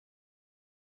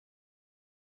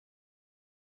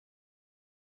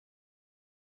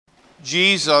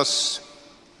Jesus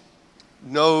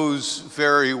knows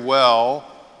very well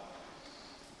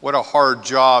what a hard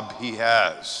job he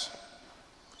has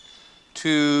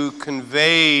to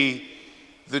convey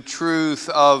the truth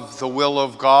of the will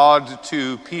of God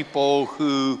to people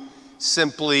who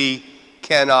simply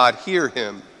cannot hear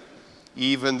him,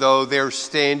 even though they're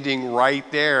standing right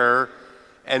there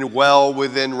and well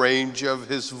within range of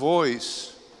his voice.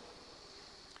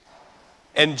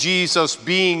 And Jesus,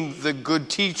 being the good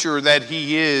teacher that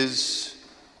he is,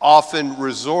 often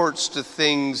resorts to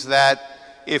things that,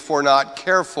 if we're not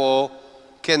careful,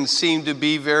 can seem to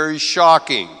be very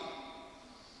shocking,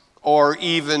 or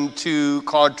even to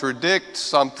contradict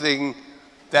something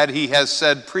that he has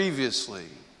said previously.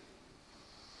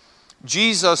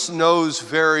 Jesus knows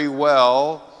very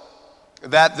well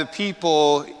that the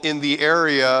people in the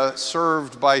area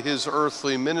served by his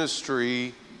earthly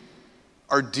ministry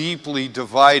are deeply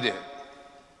divided.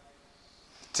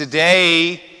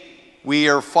 Today, we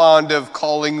are fond of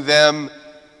calling them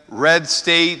red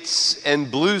states and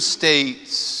blue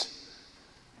states,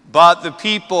 but the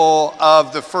people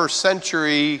of the first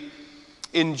century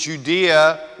in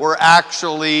Judea were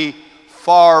actually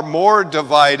far more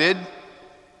divided,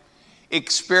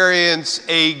 experience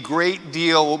a great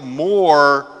deal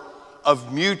more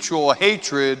of mutual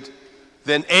hatred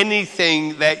than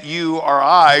anything that you or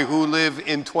I, who live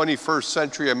in 21st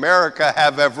century America,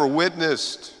 have ever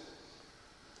witnessed.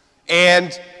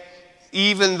 And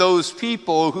even those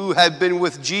people who had been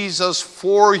with Jesus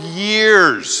for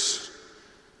years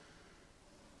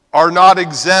are not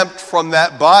exempt from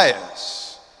that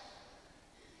bias.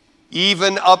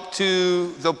 Even up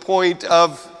to the point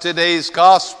of today's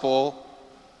gospel,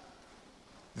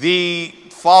 the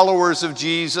followers of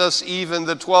Jesus, even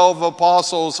the 12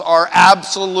 apostles, are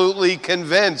absolutely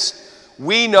convinced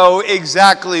we know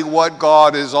exactly what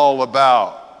God is all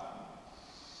about.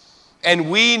 And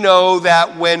we know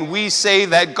that when we say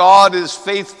that God is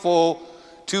faithful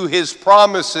to his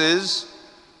promises,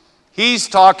 he's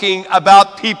talking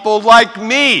about people like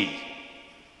me,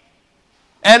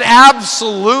 and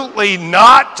absolutely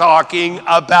not talking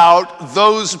about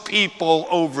those people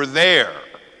over there.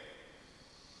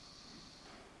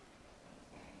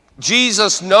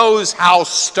 Jesus knows how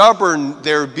stubborn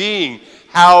they're being,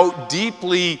 how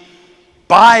deeply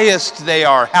biased they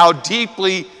are, how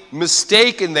deeply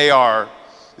mistaken they are.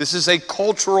 This is a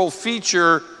cultural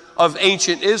feature of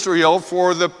ancient Israel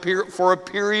for a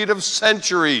period of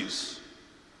centuries.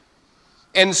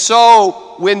 And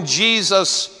so when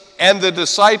Jesus and the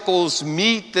disciples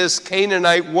meet this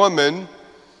Canaanite woman,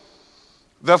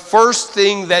 the first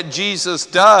thing that Jesus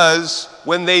does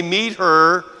when they meet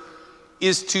her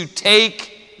is to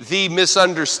take the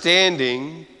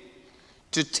misunderstanding,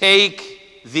 to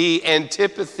take the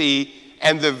antipathy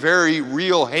and the very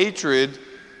real hatred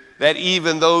that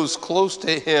even those close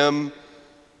to him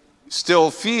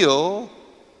still feel,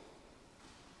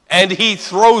 and he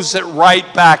throws it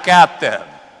right back at them.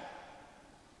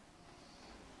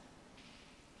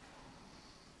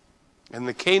 And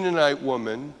the Canaanite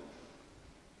woman,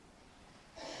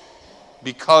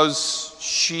 because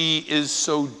she is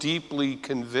so deeply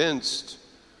convinced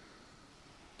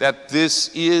that this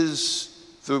is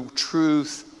the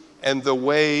truth and the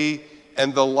way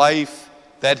and the life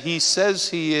that he says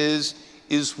he is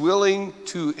willing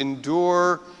to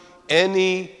endure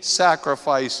any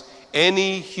sacrifice,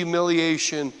 any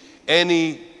humiliation,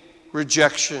 any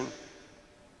rejection.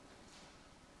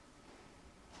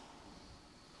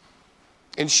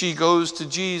 And she goes to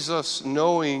Jesus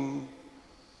knowing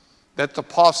that the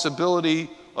possibility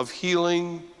of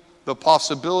healing, the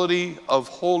possibility of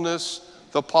wholeness,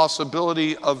 the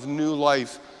possibility of new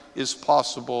life is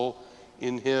possible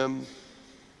in him.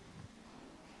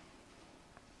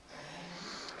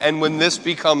 And when this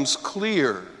becomes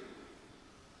clear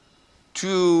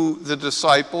to the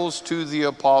disciples, to the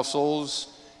apostles,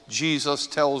 Jesus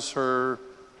tells her,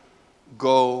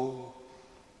 "Go,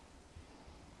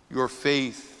 your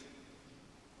faith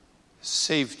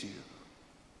saved you."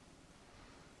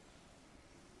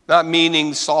 Not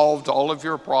meaning solved all of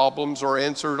your problems or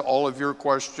answered all of your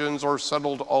questions or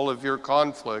settled all of your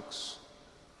conflicts.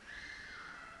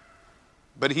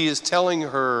 But he is telling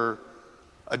her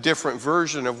a different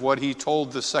version of what he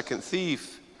told the second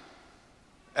thief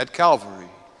at Calvary.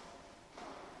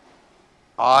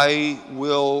 I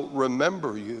will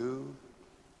remember you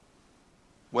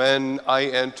when I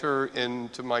enter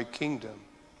into my kingdom.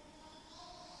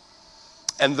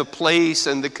 And the place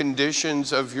and the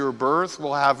conditions of your birth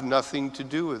will have nothing to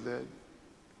do with it.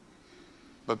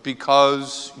 But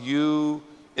because you,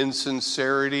 in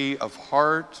sincerity of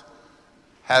heart,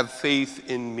 have faith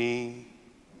in me,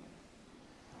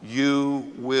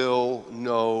 you will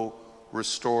know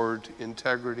restored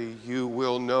integrity. You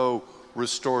will know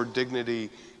restored dignity.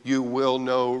 You will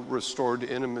know restored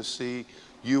intimacy.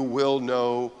 You will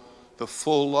know the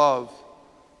full love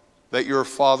that your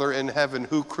Father in heaven,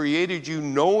 who created you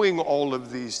knowing all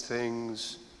of these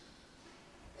things,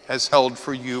 has held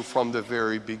for you from the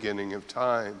very beginning of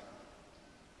time.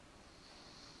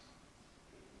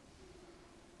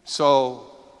 So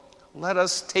let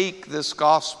us take this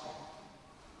gospel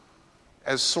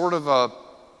as sort of a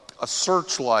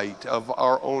searchlight of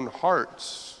our own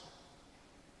hearts.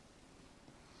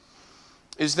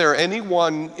 Is there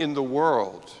anyone in the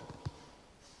world,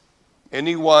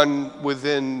 anyone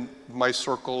within my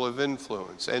circle of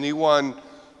influence, anyone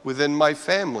within my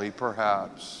family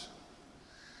perhaps,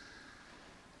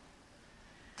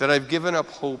 that I've given up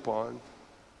hope on,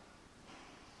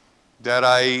 that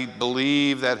I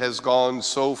believe that has gone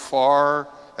so far,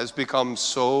 has become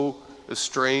so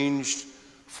estranged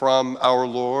from our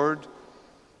Lord,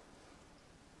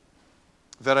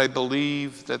 that I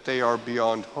believe that they are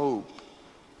beyond hope?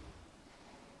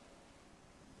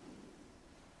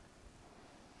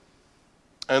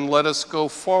 And let us go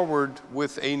forward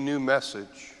with a new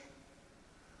message.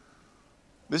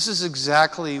 This is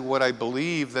exactly what I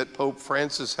believe that Pope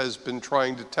Francis has been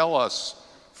trying to tell us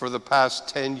for the past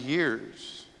 10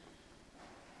 years.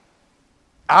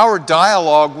 Our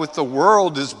dialogue with the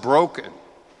world is broken.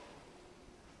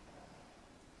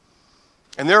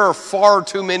 And there are far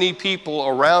too many people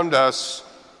around us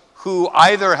who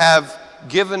either have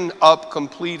given up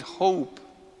complete hope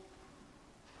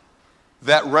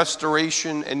that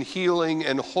restoration and healing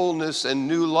and wholeness and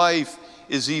new life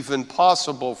is even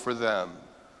possible for them,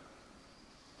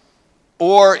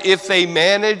 or if they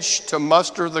manage to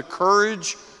muster the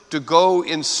courage to go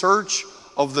in search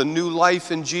of the new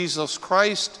life in Jesus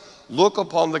Christ, look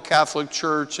upon the Catholic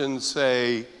Church and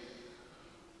say,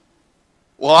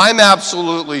 well, I'm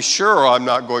absolutely sure I'm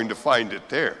not going to find it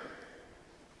there.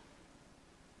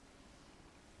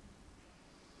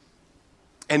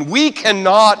 And we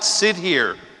cannot sit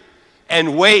here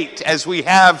and wait, as we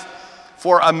have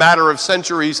for a matter of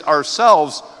centuries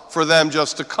ourselves, for them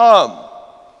just to come.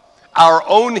 Our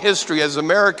own history as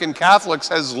American Catholics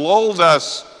has lulled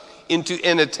us into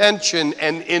inattention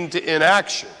and into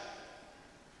inaction.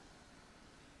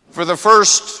 For the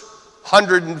first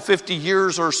 150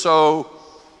 years or so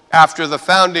after the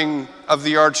founding of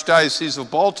the Archdiocese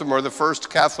of Baltimore, the first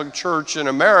Catholic Church in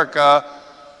America,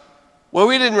 well,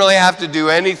 we didn't really have to do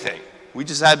anything. We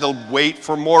just had to wait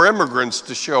for more immigrants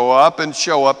to show up, and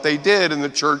show up they did, and the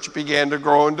church began to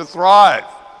grow and to thrive.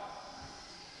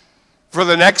 For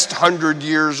the next 100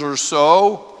 years or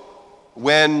so,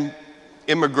 when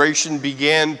immigration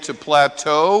began to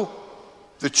plateau,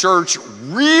 the church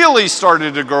really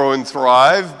started to grow and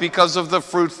thrive because of the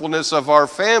fruitfulness of our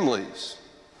families.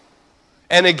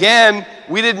 And again,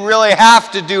 we didn't really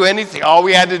have to do anything. All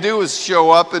we had to do was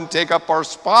show up and take up our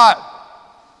spot.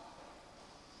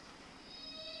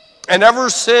 And ever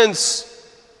since,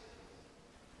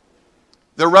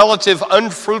 the relative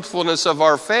unfruitfulness of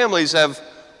our families have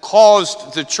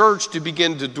caused the church to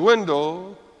begin to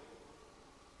dwindle,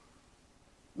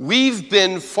 we've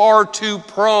been far too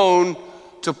prone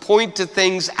to point to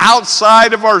things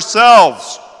outside of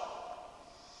ourselves.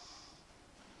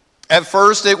 At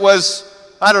first it was,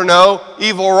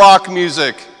 evil rock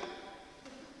music,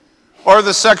 or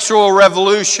the sexual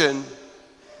revolution,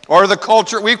 or the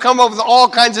culture. We've come up with all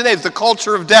kinds of names. The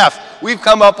culture of death. We've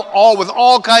come up with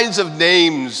all kinds of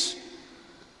names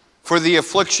for the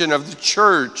affliction of the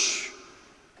church,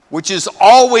 which is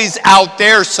always out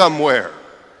there somewhere.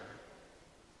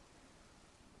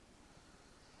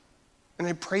 And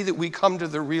I pray that we come to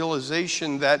the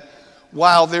realization that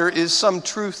while there is some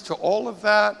truth to all of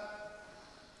that,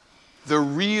 the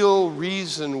real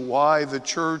reason why the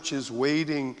church is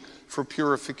waiting for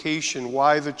purification,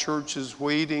 why the church is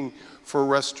waiting for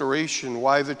restoration,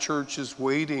 why the church is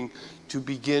waiting to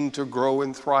begin to grow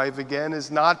and thrive again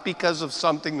is not because of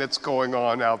something that's going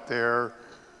on out there.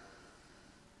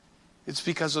 It's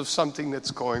because of something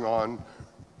that's going on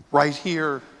right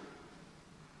here.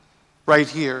 Right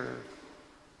here.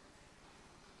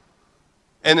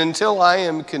 And until I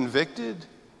am convicted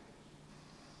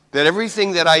that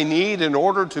everything that I need in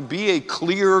order to be a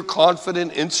clear,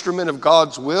 confident instrument of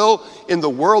God's will in the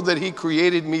world that He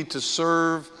created me to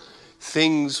serve,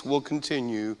 things will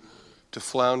continue to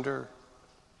flounder.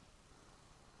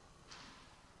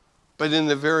 But in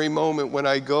the very moment when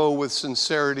I go with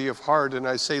sincerity of heart and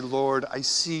I say, Lord, I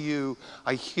see you,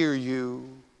 I hear you,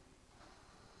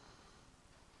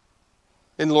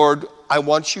 And Lord, I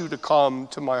want you to come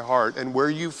to my heart. And where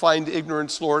you find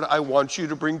ignorance, Lord, I want you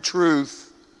to bring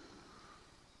truth.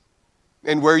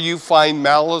 And where you find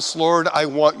malice, Lord, I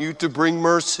want you to bring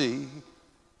mercy.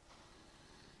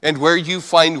 And where you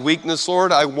find weakness,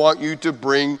 Lord, I want you to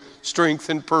bring strength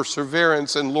and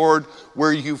perseverance. And Lord,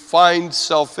 where you find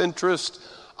self-interest,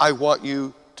 I want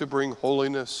you to bring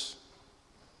holiness.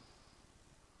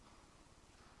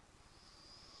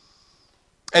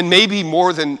 And maybe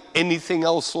more than anything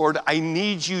else, Lord, I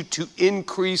need you to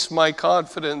increase my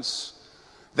confidence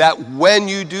that when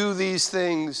you do these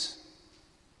things,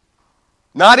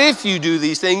 not if you do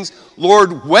these things,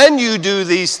 Lord, when you do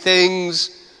these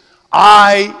things,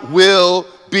 I will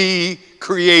be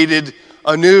created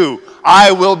anew.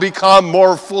 I will become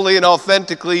more fully and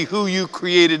authentically who you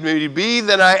created me to be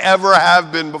than I ever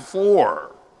have been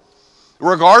before,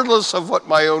 regardless of what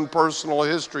my own personal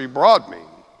history brought me.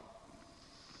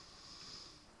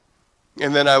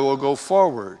 And then I will go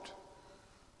forward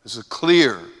as a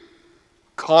clear,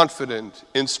 confident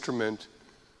instrument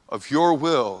of your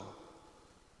will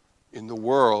in the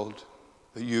world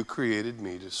that you created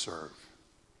me to serve.